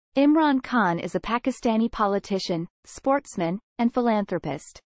Imran Khan is a Pakistani politician, sportsman, and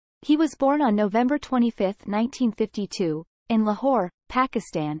philanthropist. He was born on November 25, 1952, in Lahore,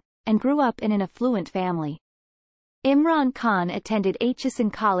 Pakistan, and grew up in an affluent family. Imran Khan attended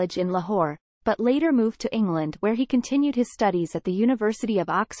Hsin College in Lahore, but later moved to England where he continued his studies at the University of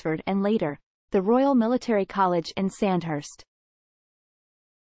Oxford and later, the Royal Military College in Sandhurst.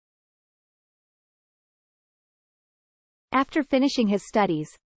 After finishing his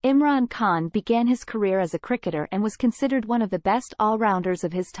studies, Imran Khan began his career as a cricketer and was considered one of the best all-rounders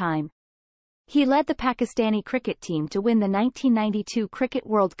of his time. He led the Pakistani cricket team to win the 1992 Cricket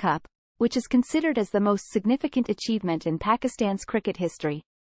World Cup, which is considered as the most significant achievement in Pakistan's cricket history.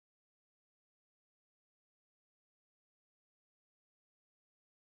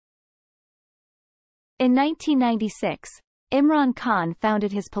 In 1996, Imran Khan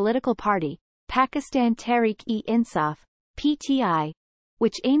founded his political party, Pakistan Tehreek-e-Insaf, PTI,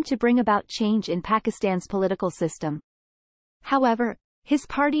 which aimed to bring about change in Pakistan's political system. However, his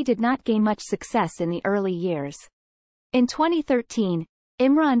party did not gain much success in the early years. In 2013,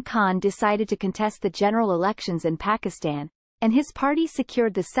 Imran Khan decided to contest the general elections in Pakistan, and his party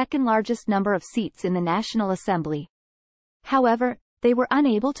secured the second-largest number of seats in the National Assembly. However, they were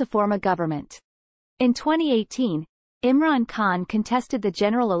unable to form a government. In 2018, Imran Khan contested the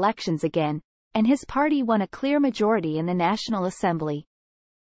general elections again, and his party won a clear majority in the National Assembly.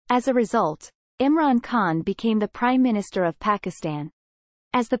 As a result, Imran Khan became the Prime Minister of Pakistan.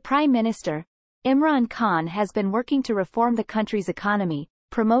 As the Prime Minister, Imran Khan has been working to reform the country's economy,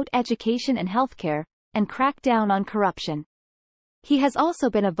 promote education and healthcare, and crack down on corruption. He has also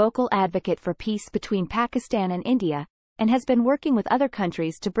been a vocal advocate for peace between Pakistan and India, and has been working with other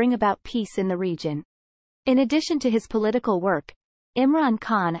countries to bring about peace in the region. In addition to his political work, Imran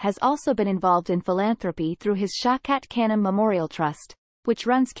Khan has also been involved in philanthropy through his Shaukat Khanum Memorial Trust, which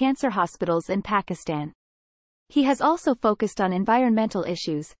runs cancer hospitals in Pakistan. He has also focused on environmental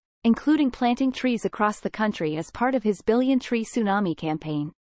issues, including planting trees across the country as part of his Billion Tree Tsunami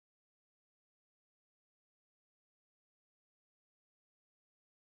campaign.